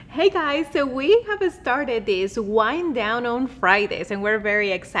Hey guys, so we have started this Wine Down on Fridays and we're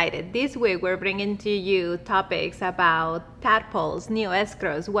very excited. This week we're bringing to you topics about tadpoles, new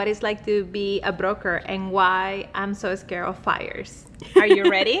escrows, what it's like to be a broker, and why I'm so scared of fires. Are you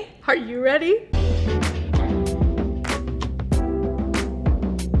ready? Are you ready?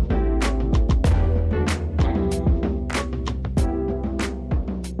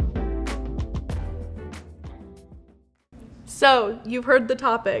 So, you've heard the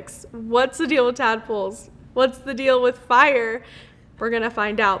topics. What's the deal with tadpoles? What's the deal with fire? We're going to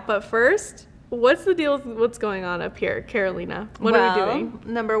find out. But first, what's the deal with what's going on up here? Carolina, what are we doing?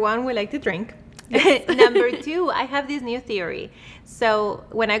 Number one, we like to drink. Number two, I have this new theory. So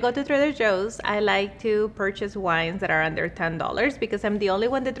when I go to Trader Joe's, I like to purchase wines that are under $10 because I'm the only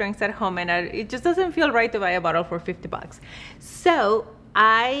one that drinks at home, and it just doesn't feel right to buy a bottle for $50. So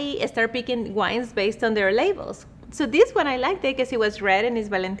I start picking wines based on their labels. So this one I liked it because it was red and it's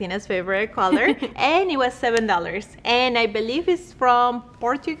Valentina's favorite color, and it was $7. And I believe it's from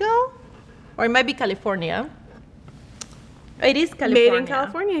Portugal, or it might be California. It is California. Made in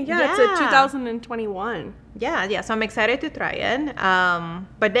California, yeah. It's a 2021. Yeah, so I'm excited to try it.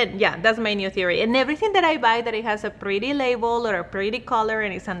 But then, yeah, that's my new theory. And everything that I buy that it has a pretty label or a pretty color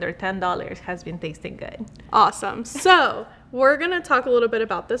and it's under $10 has been tasting good. Awesome. So we're going to talk a little bit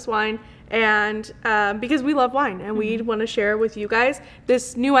about this wine, and because we love wine and we want to share with you guys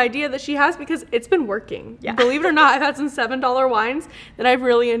this new idea that she has because it's been working. Yeah. Believe it or not, I've had some $7 wines that I've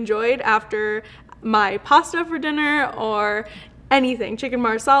really enjoyed after my pasta for dinner or anything. Chicken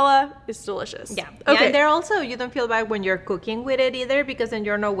marsala is delicious. Yeah. Okay. And they're also, you don't feel bad when you're cooking with it either, because then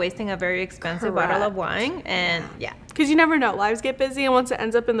you're not wasting a very expensive bottle of wine. And yeah. Because you never know. Lives get busy, and once it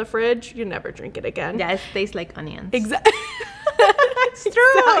ends up in the fridge, you never drink it again. Yeah, it tastes like onions. Exactly. It's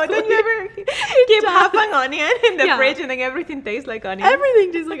true. Exactly. Don't you ever keep half an onion in the fridge and then everything tastes like onions?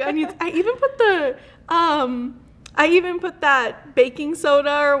 Everything tastes like onions. I even put that baking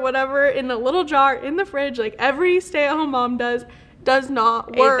soda or whatever in a little jar in the fridge, like every stay-at-home mom does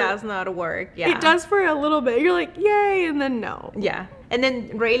not work. It does not work, yeah. It does for a little bit. You're like, yay, and then no. Yeah, and then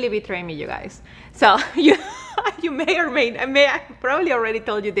Rayleigh betrayed me, you guys. So you may or I probably already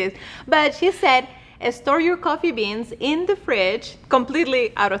told you this, but she said, store your coffee beans in the fridge,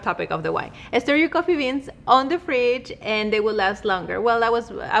 completely out of topic of the wine. Store your coffee beans on the fridge and they will last longer. Well,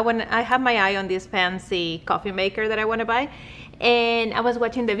 I have my eye on this fancy coffee maker that I want to buy. And I was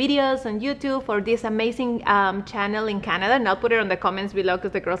watching the videos on YouTube for this amazing channel in Canada, and I'll put it on the comments below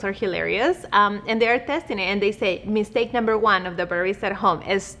because the girls are hilarious. And they are testing it, and they say mistake number one of the barista at home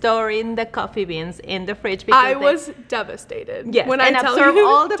is storing the coffee beans in the fridge. Because I was devastated. Yes, when and I absorb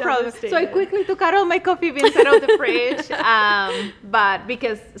all the products. So I quickly took out all my coffee beans out of the fridge. But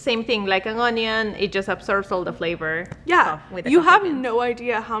because same thing, like an onion, it just absorbs all the flavor. Yeah, with the you have beans. no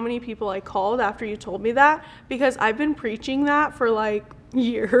idea how many people I called after you told me that, because I've been preaching that for like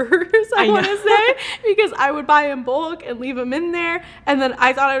years, I want to say, because I would buy in bulk and leave them in there, and then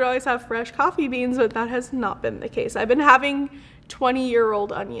I thought I'd always have fresh coffee beans, but that has not been the case. I've been having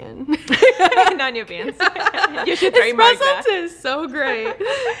 20-year-old onion and onion beans. You should trademark that. Espresso is so great.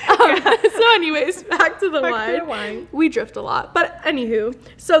 So anyways, back to the wine. We drift a lot, but anywho,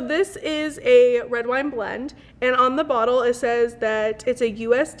 so this is a red wine blend, and on the bottle it says that it's a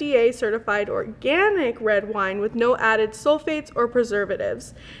USDA certified organic red wine with no added sulfates or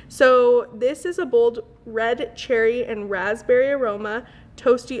preservatives. So this is a bold red cherry and raspberry aroma,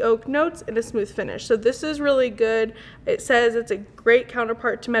 toasty oak notes, and a smooth finish. So this is really good. It says it's a great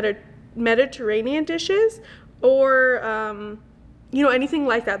counterpart to Mediterranean dishes or anything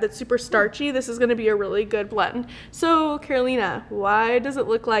like that's super starchy. This is going to be a really good blend. So Carolina, why does it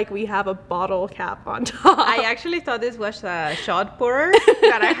look like we have a bottle cap on top? I actually thought this was a shot pourer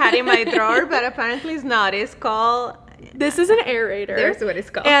that I had in my drawer, but apparently it's not. It's called... This is an aerator. There's what it's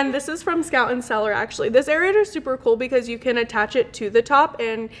called. And this is from Scout and Cellar, actually. This aerator is super cool because you can attach it to the top,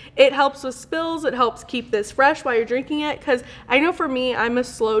 and it helps with spills. It helps keep this fresh while you're drinking it, because I know for me, I'm a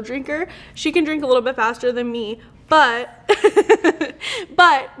slow drinker. She can drink a little bit faster than me, but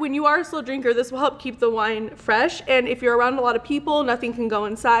when you are a slow drinker, this will help keep the wine fresh. And if you're around a lot of people, nothing can go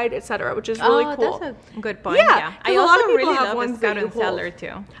inside, etc., which is really cool. That's a good point. Yeah. I also really love Scout and Cellar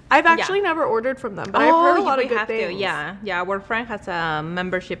too. I've actually never ordered from them, but I've heard a lot of good things. Yeah, our friend has a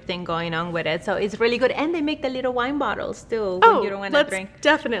membership thing going on with it, so it's really good. And they make the little wine bottles too when you don't want to drink. Let's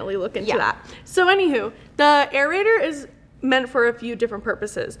definitely look into that. So anywho, the aerator is meant for a few different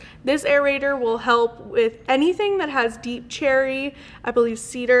purposes. This aerator will help with anything that has deep cherry, I believe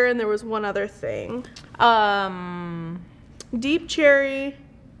cedar, and there was one other thing. Deep cherry,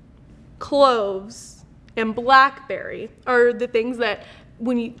 cloves, and blackberry are the things that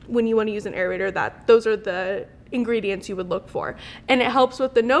when you want to use an aerator, that those are the ingredients you would look for. And it helps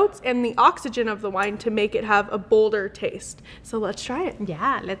with the notes and the oxygen of the wine to make it have a bolder taste. So let's try it.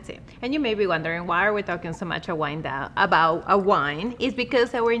 Yeah, let's see. And you may be wondering, why are we talking so much about a wine? It's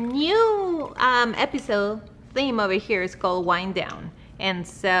because our new episode theme over here is called WineDown. And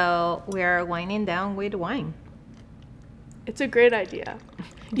so we're winding down with wine. It's a great idea.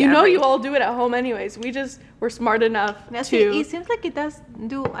 Yeah, you know, right. you all do it at home anyways. We're smart enough Now, to... see, it seems like it does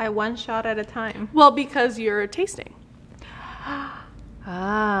do a one shot at a time. Well, because you're tasting.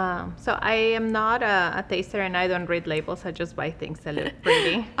 So I am not a taster and I don't read labels. I just buy things that look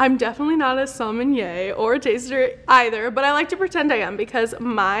pretty. I'm definitely not a sommelier or a taster either, but I like to pretend I am because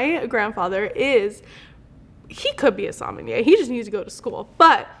my grandfather he could be a sommelier. He just needs to go to school.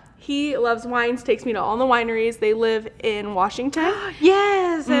 But he loves wines, takes me to all the wineries. They live in Washington.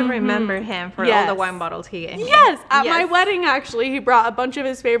 Yes, I remember him for all the wine bottles he gave me. Yes, at my wedding, actually, he brought a bunch of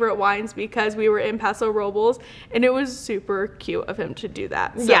his favorite wines because we were in Paso Robles, and it was super cute of him to do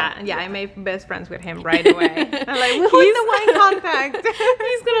that. So. Yeah, I made best friends with him right away. I'm like, who's the wine contact?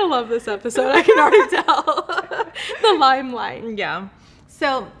 He's going to love this episode, I can already tell. The limelight. Yeah.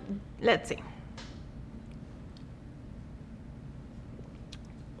 So, let's see.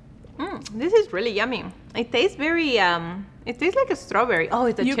 This is really yummy. It tastes very, it tastes like a strawberry. Oh,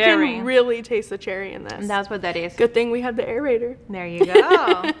 it's a cherry. You can really taste the cherry in this. That's what that is. Good thing we had the aerator. There you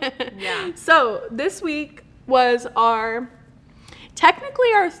go. Yeah. So this week was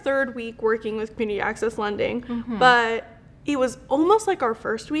technically our third week working with Community Access Lending, but it was almost like our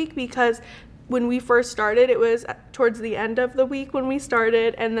first week because when we first started, it was towards the end of the week when we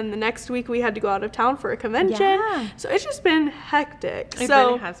started, and then the next week we had to go out of town for a convention. Yeah. So it's just been hectic. It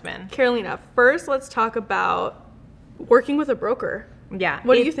really has been. Carolina, first let's talk about working with a broker. Yeah.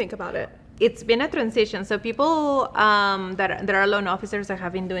 What do you think about it? It's been a transition. So people that are loan officers that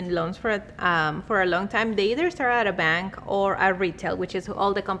have been doing loans for a long time, they either start at a bank or at retail, which is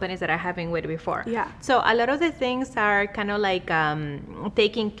all the companies that I have been with before. Yeah. So a lot of the things are kind of like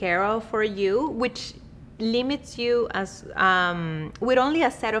taken care of for you, which limits you as with only a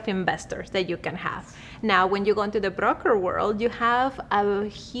set of investors that you can have. Now, when you go into the broker world, you have a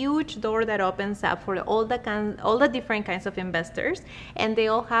huge door that opens up for all the different kinds of investors, and they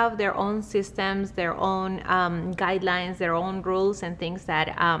all have their own systems, their own guidelines, their own rules and things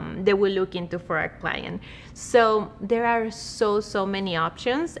that they will look into for a client. So there are so many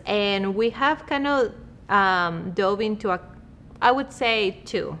options, and we have kind of dove into I would say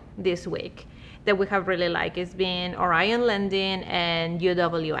two this week that we have really liked. It's been Orion Lending and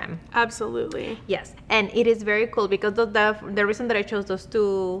UWM. Absolutely. Yes, and it is very cool because the reason that I chose those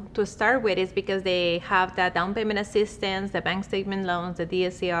two to start with is because they have the down payment assistance, the bank statement loans, the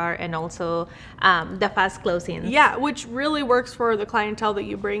DSCR, and also the fast closings. Yeah, which really works for the clientele that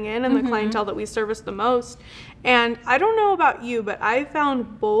you bring in and the clientele that we service the most. And I don't know about you, but I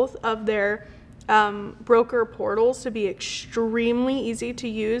found both of their broker portals to be extremely easy to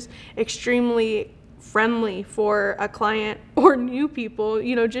use, extremely friendly for a client or new people,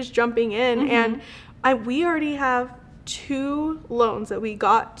 just jumping in. And we already have 2 loans that we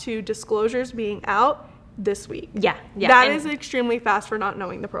got to disclosures being out this week. Yeah. That is extremely fast for not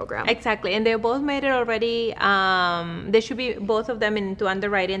knowing the program. Exactly. And they both made it already. They should be both of them into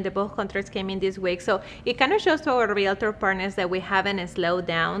underwriting. The both contracts came in this week. So it kind of shows to our realtor partners that we haven't slowed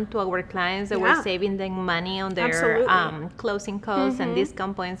down, to our clients that we're saving them money on their closing costs and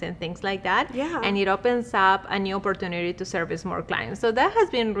discount points and things like that. Yeah. And it opens up a new opportunity to service more clients. So that has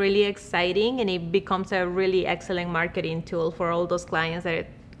been really exciting, and it becomes a really excellent marketing tool for all those clients that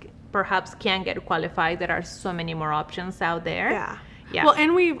perhaps can get qualified. There are so many more options out there. Yeah. Well,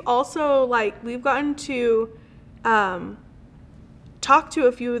 and we've also we've gotten to talk to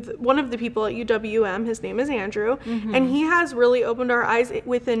one of the people at UWM. His name is Andrew, and he has really opened our eyes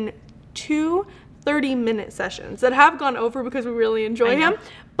within 2 30-minute sessions that have gone over because we really enjoy him.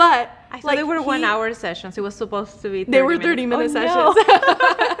 But I thought they were 1 hour sessions. It was supposed to be 30 They were 30-minute sessions.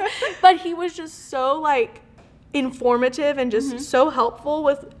 No. But he was just so informative and just so helpful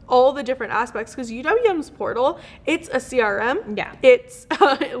with all the different aspects, because UWM's portal, it's a CRM, it's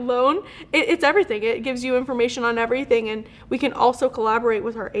a loan, it's everything. It gives you information on everything, and we can also collaborate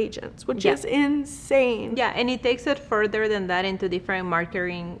with our agents, which is insane. Yeah, and it takes it further than that into different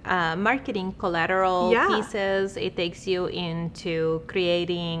marketing collateral pieces. It takes you into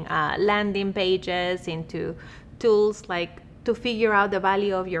creating landing pages, into tools to figure out the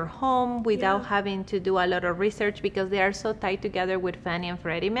value of your home without having to do a lot of research, because they are so tied together with Fannie and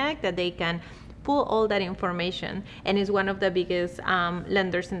Freddie Mac that they can pull all that information, and is one of the biggest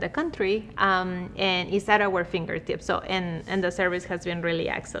lenders in the country, and it's at our fingertips. So and the service has been really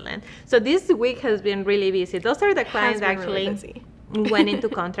excellent. So this week has been really busy. Those are the clients that actually went into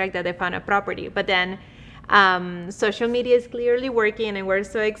contract that they found a property, but then social media is clearly working, and we're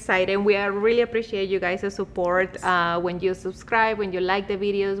so excited. We really appreciate you guys' support when you subscribe, when you like the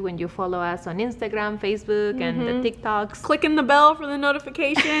videos, when you follow us on Instagram, Facebook, and the TikToks. Clicking the bell for the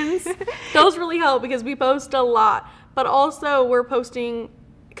notifications. Those really help because we post a lot, but also we're posting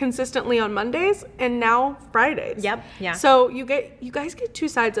consistently on Mondays and now Fridays. Yep. Yeah. So you guys get two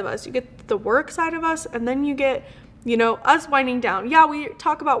sides of us. You get the work side of us, and then you get, us winding down. Yeah, we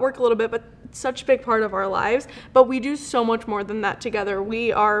talk about work a little bit, but it's such a big part of our lives. But we do so much more than that together.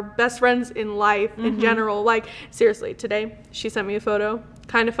 We are best friends in life in general. Like, seriously, today she sent me a photo,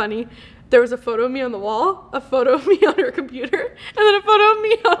 kind of funny. There was a photo of me on the wall, a photo of me on her computer, and then a photo of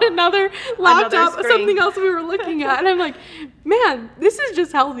me on another laptop, something else we were looking at. And I'm like, man, this is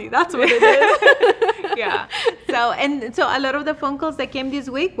just healthy. That's what it is. Yeah. So a lot of the phone calls that came this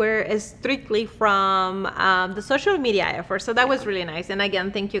week were strictly from the social media efforts. So that was really nice. And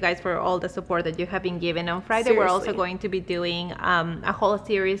again, thank you guys for all the support that you have been giving. On Friday, we're also going to be doing a whole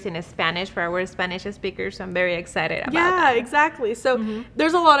series in Spanish for our Spanish speakers. So I'm very excited about that. Yeah, exactly. So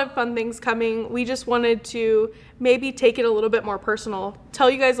there's a lot of fun things coming. We just wanted to maybe take it a little bit more personal, tell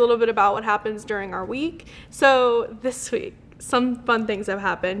you guys a little bit about what happens during our week. So this week, some fun things have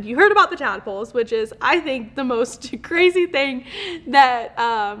happened. You heard about the Tadpoles, which is, I think, the most crazy thing that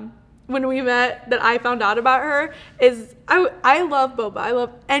when we met that I found out about her is I love boba. I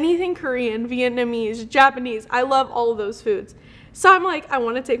love anything Korean, Vietnamese, Japanese. I love all of those foods. So I'm like, I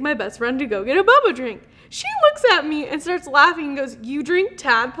want to take my best friend to go get a boba drink. She looks at me and starts laughing and goes, "You drink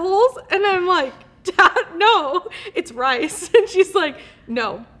Tadpoles?" And I'm like, no, it's rice. And she's like,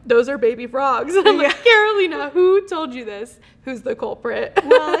 "No, those are baby frogs." And I'm like, Carolina, who told you this? Who's the culprit?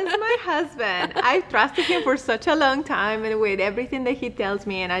 Well, it's my husband. I've trusted him for such a long time, and with everything that he tells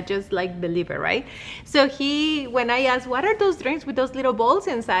me, and I just believe it, right? So when I asked, what are those drinks with those little balls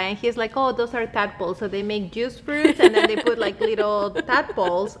inside? And he's like, oh, those are tadpoles. So they make juice fruits, and then they put little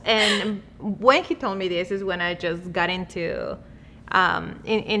tadpoles. And when he told me this is when I just got into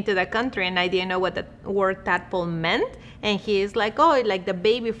the country, and I didn't know what the word tadpole meant. And he's like, oh, like the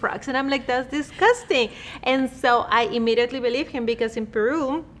baby frogs. And I'm like, that's disgusting. And so I immediately believe him, because in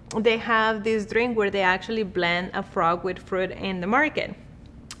Peru, they have this drink where they actually blend a frog with fruit in the market.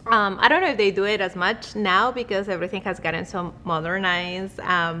 I don't know if they do it as much now because everything has gotten so modernized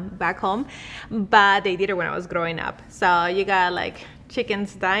back home, but they did it when I was growing up. So you got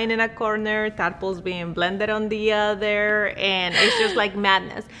chickens dying in a corner, tadpoles being blended on the other, and it's just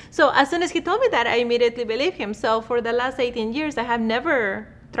madness. So as soon as he told me that, I immediately believed him. So for the last 18 years, I have never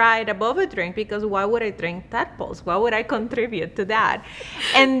tried a boba drink, because why would I drink tadpoles? Why would I contribute to that?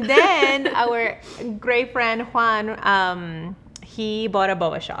 And then our great friend Juan, he bought a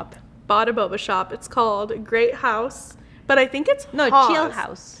boba shop. It's called Great House, but I think it's Chill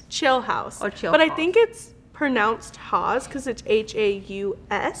House. Chill House. Or Chill But House. I think it's pronounced Haus because it's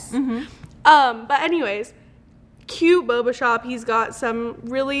Haus. But anyways, cute boba shop. He's got some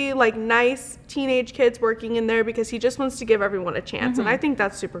really nice teenage kids working in there because he just wants to give everyone a chance, and I think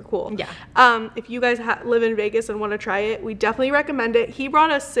that's super cool. Yeah. If you guys live in Vegas and want to try it, we definitely recommend it. He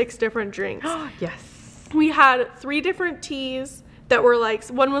brought us 6 different drinks. Yes. We had 3 different teas that were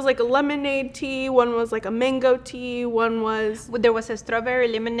one was a lemonade tea, one was a mango tea, there was a strawberry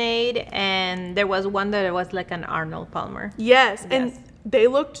lemonade, and there was one that was an Arnold Palmer. Yes, and they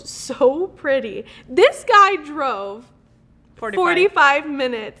looked so pretty. This guy drove 45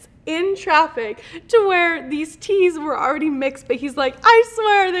 minutes in traffic to where these teas were already mixed, but he's like, I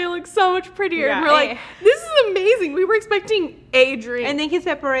swear they look so much prettier. Yeah, and we're like, this is amazing. We were expecting a drink. And then he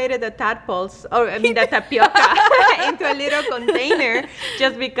separated the tadpoles, the tapioca, into a little container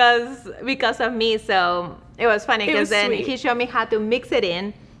just because of me. So it was funny, because then he showed me how to mix it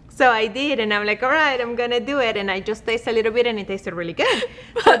in. So I did, and I'm like, all right, I'm going to do it. And I just tasted a little bit, and it tasted really good.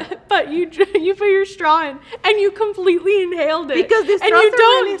 But you put your straw in, and you completely inhaled it. Because the straws and you are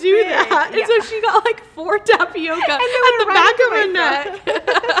don't really do thick. that. And so she got 4 tapioca at the back of her neck.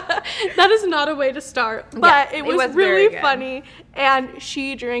 That is not a way to start. But it was really funny, and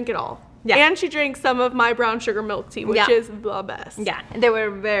she drank it all. Yeah. And she drank some of my brown sugar milk tea, which is the best. Yeah, they were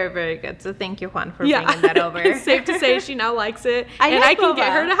very, very good. So thank you, Juan, for bringing that over. It's safe to say she now likes it, and I can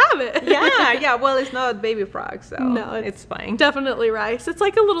get her to have it. Yeah. Well, it's not baby frog, so no, it's fine. Definitely rice. It's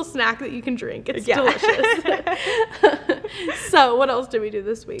like a little snack that you can drink. It's delicious. So what else did we do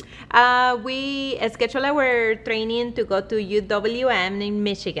this week? We scheduled our training to go to UWM in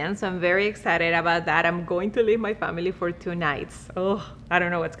Michigan, so I'm very excited about that. I'm going to leave my family for 2 nights. Oh, I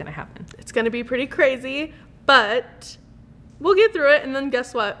don't know what's going to happen. It's going to be pretty crazy, but we'll get through it, and then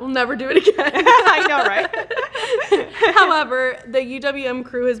guess what? We'll never do it again. I know, right? However, the UWM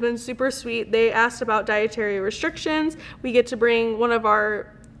crew has been super sweet. They asked about dietary restrictions. We get to bring one of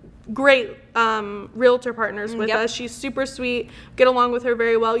our great realtor partners with us. She's super sweet. Get along with her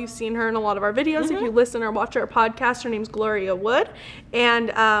very well. You've seen her in a lot of our videos. If you listen or watch our podcast, her name's Gloria Wood,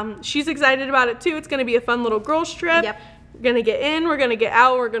 and she's excited about it too. It's going to be a fun little girls trip. We're going to get in, we're going to get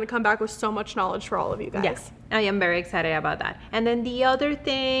out, we're going to come back with so much knowledge for all of you guys. Yes, I am very excited about that. And then the other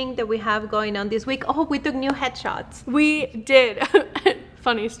thing that we have going on this week, we took new headshots. We did.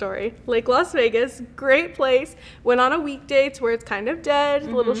 Funny story. Lake Las Vegas, great place. Went on a weekday to where it's kind of dead.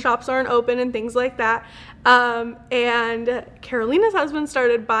 Little shops aren't open and things like that. And Carolina's husband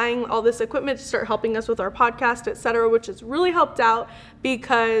started buying all this equipment to start helping us with our podcast, etc., which has really helped out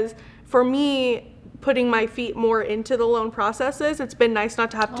because for me, putting my feet more into the loan processes, it's been nice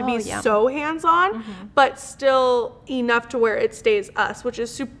not to have to be so hands-on, but still enough to where it stays us, which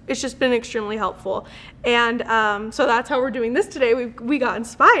is it's just been extremely helpful. And so that's how we're doing this today. We got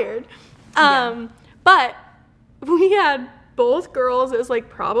inspired. But we had both girls. It was like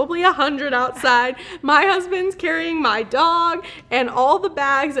probably 100 outside. My husband's carrying my dog and all the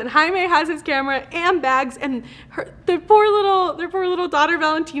bags, and Jaime has his camera and bags, and their poor little daughter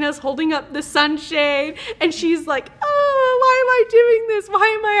Valentina's holding up the sunshade, and she's like, "Oh, why am I doing this?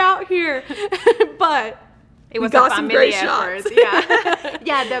 Why am I out here?" But it was a family effort.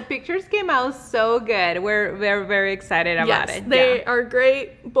 Yeah, the pictures came out so good. We're very, very excited about it. They are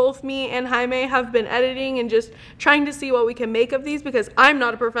great. Both me and Jaime have been editing and just trying to see what we can make of these because I'm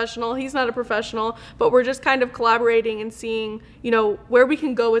not a professional, he's not a professional, but we're just kind of collaborating and seeing, where we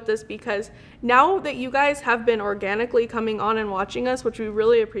can go with this because now that you guys have been organically coming on and watching us, which we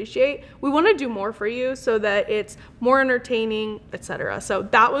really appreciate, we want to do more for you so that it's more entertaining, etc. So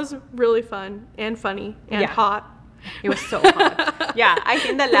that was really fun and funny and hot. It was so hot. I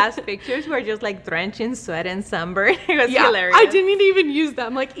think the last pictures were just like drenched in sweat and sunburn. It was hilarious. I didn't even use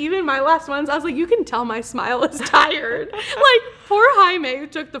them. Like even my last ones, I was like, you can tell my smile is tired. Like poor Jaime who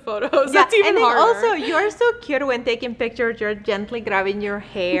took the photos. That's even harder. And also, you're so cute when taking pictures. You're gently grabbing your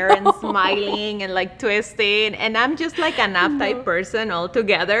hair and smiling and like twisting. And I'm just like a nap type person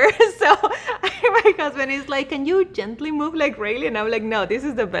altogether. So my husband is like, can you gently move like Rayleigh? And I'm like, no, this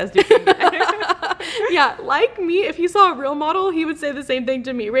is the best you can get. Like me, if he saw a real model, he would say the same thing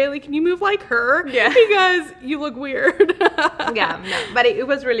to me. Rayleigh, can you move like her? Because you look weird. But it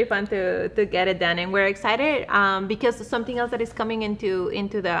was really fun to get it done, and we're excited because something else that is coming into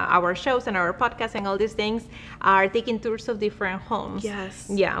our shows and our podcasts and all these things are taking tours of different homes.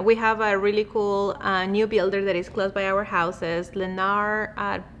 We have a really cool new builder that is close by our houses,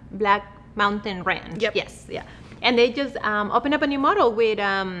 Lennar Black Mountain Ranch. And they just opened up a new model with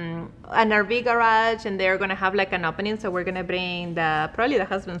an RV garage, and they're going to have like an opening. So we're going to bring probably the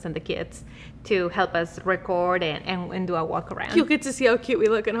husbands and the kids to help us record and do a walk around. You'll get to see how cute we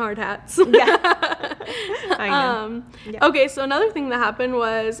look in hard hats. I know. Okay, so another thing that happened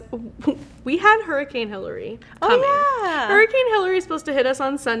was we had Hurricane Hillary coming. Hurricane Hillary is supposed to hit us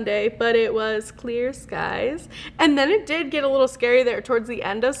on Sunday, but it was clear skies. And then it did get a little scary there towards the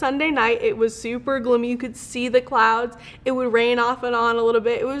end of Sunday night. It was super gloomy. You could see the clouds. It would rain off and on a little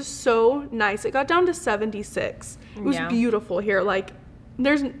bit. It was so nice. It got down to 76. It was beautiful here. Like,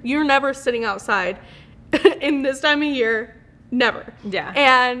 you're never sitting outside in this time of year. Never.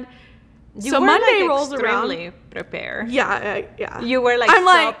 And so Monday rolls around. Extremely prepared. Yeah. You were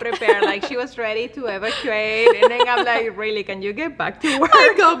so prepared. Like she was ready to evacuate, and then I'm like, really, can you get back to work?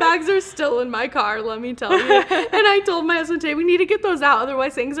 My go bags are still in my car, let me tell you. And I told my husband today, we need to get those out,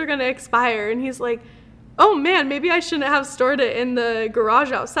 otherwise things are gonna expire. And he's like, oh man, maybe I shouldn't have stored it in the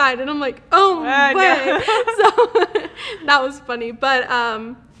garage outside. And I'm like, oh way. So that was funny. But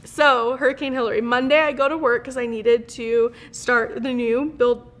so Hurricane Hillary, Monday I go to work because I needed to start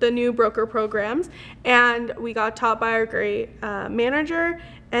build the new broker programs, and we got taught by our great manager.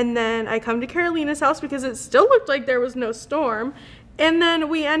 And then I come to Carolina's house because it still looked like there was no storm. And then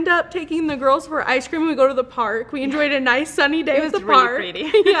we end up taking the girls for ice cream. We go to the park. We enjoyed a nice sunny day at the park. It was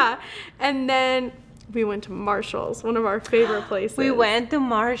really pretty. And then We went to Marshall's, one of our favorite places. We went to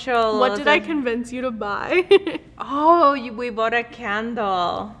Marshall's. What did I convince you to buy? We bought a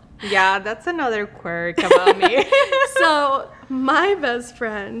candle. Yeah, that's another quirk about me. So my best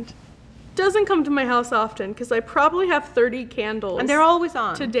friend doesn't come to my house often because I probably have 30 candles. And they're always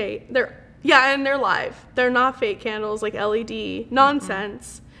on. To date. And they're live. They're not fake candles like LED.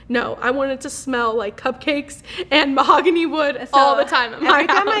 Nonsense. No, I want it to smell like cupcakes and mahogany wood all the time at my every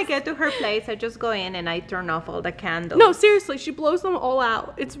time house. I get to her place, I just go in and I turn off all the candles. No, seriously, she blows them all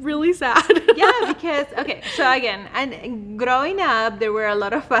out. It's really sad. Yeah, because, so again, and growing up, there were a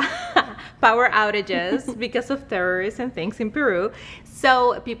lot of power outages because of terrorists and things in Peru.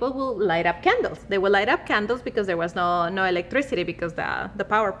 So people will light up candles. They will light up candles because there was no electricity because the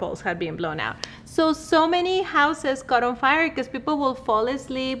power poles had been blown out. So many houses caught on fire because people will fall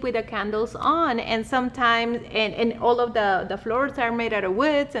asleep with the candles on, and sometimes and all of the floors are made out of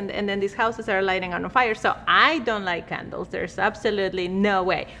woods, and then these houses are lighting on fire. So I don't like candles. There's absolutely no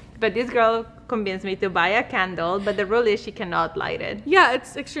way. But this girl convinced me to buy a candle, but the rule is she cannot light it. Yeah,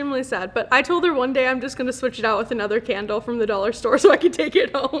 it's extremely sad. But I told her one day I'm just going to switch it out with another candle from the dollar store so I can take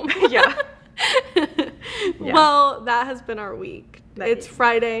it home. Yeah. Well, that has been our week. It's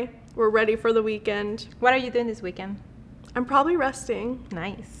Friday. We're ready for the weekend. What are you doing this weekend? I'm probably resting.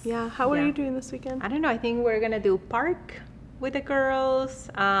 Nice. Yeah. What are you doing this weekend? I don't know. I think we're going to do park with the girls,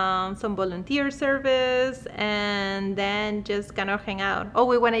 some volunteer service, and then just kind of hang out. Oh,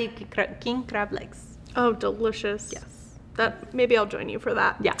 we want to eat king crab legs. Oh, delicious. Yes. Maybe I'll join you for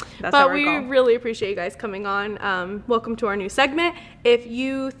that. Yeah, that's but our we goal. really appreciate you guys coming on. Welcome to our new segment. If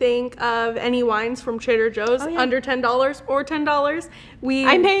you think of any wines from Trader Joe's under $10 or $10,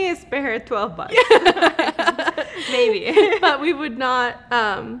 I may spare $12. Maybe. But we would not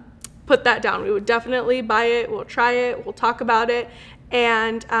put that down. We would definitely buy it. We'll try it. We'll talk about it.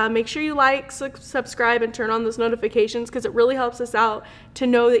 And make sure you like, subscribe, and turn on those notifications because it really helps us out to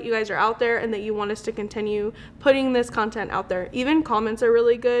know that you guys are out there and that you want us to continue putting this content out there. Even comments are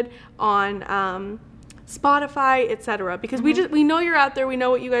really good on Spotify, etc. Because we know you're out there, we know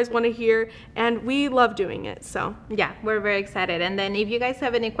what you guys want to hear, and we love doing it. So yeah, we're very excited. And then if you guys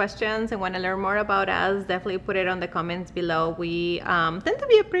have any questions and want to learn more about us, definitely put it on the comments below. We tend to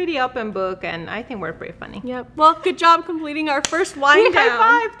be a pretty open book, and I think we're pretty funny. Yep. Well, good job completing our first WineDown. We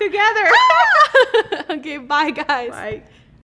high five together. Okay, bye guys. Bye.